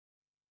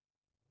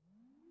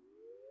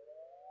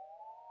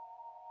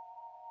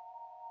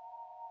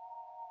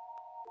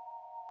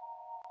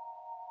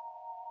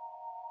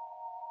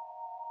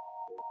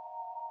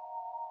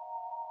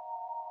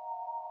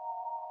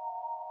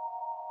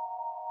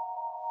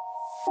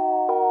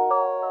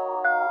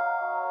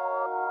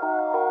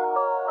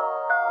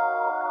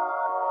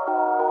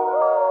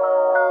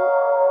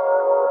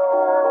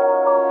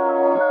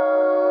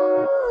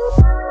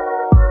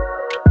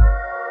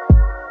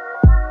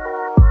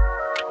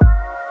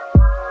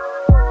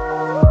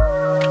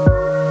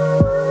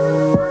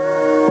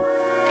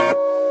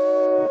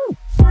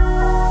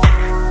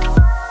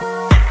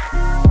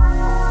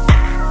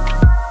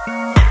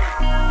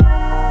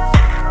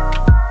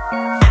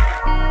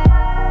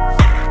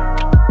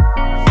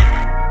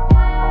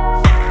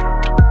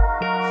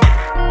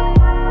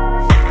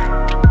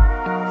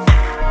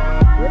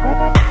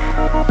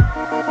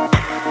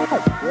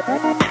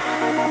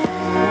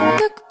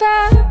Look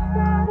back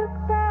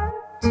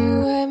to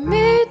when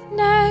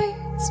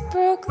midnights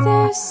broke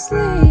their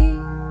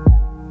sleep,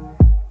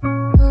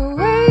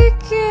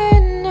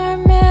 awaken our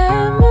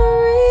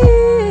memories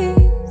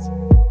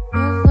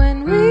of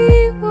when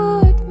we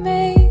would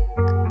make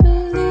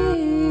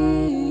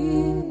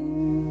believe.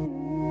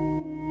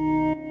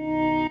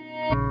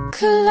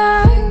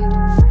 Collide,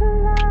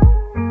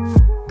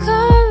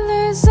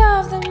 colors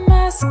of the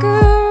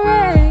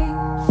masquerade.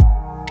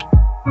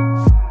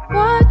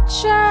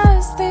 Watch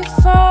as they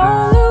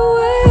fall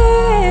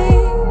away,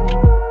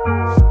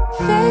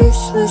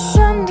 faceless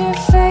under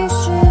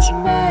faces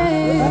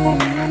made.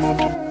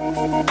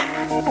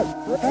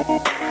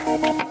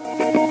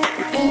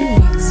 And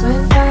weeks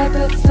went by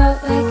but felt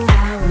like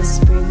hours.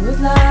 Spring would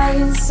lie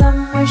in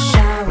summer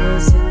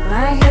showers. In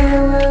my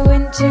hair were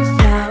winter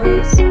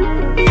flowers.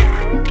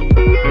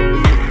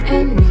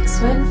 And weeks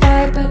went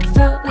by but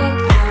felt like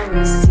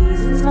hours.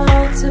 Seasons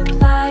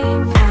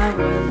multiplying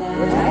power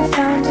that I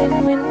found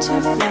in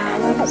winter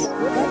flowers.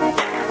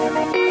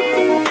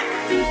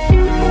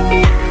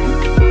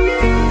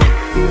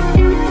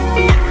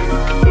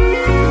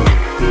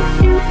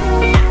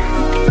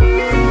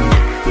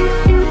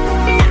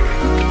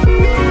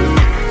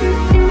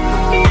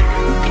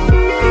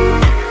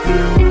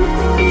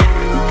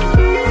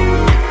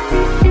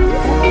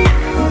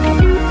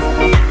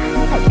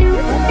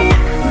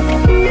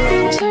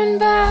 Turn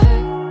back,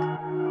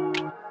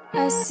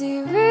 I see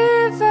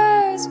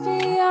rivers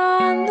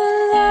beyond the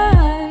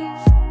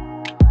light,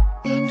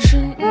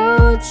 ancient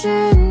roads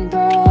in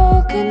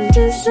broken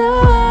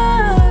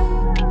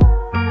design,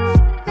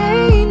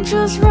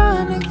 angels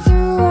running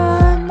through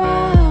our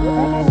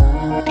minds.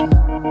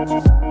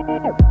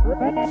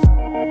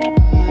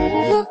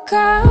 Look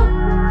up,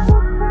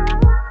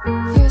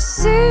 your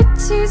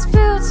city's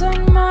built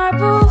on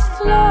marble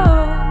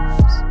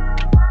floors,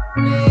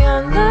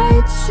 neon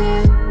lights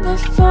in the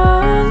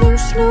falling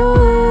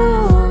snow.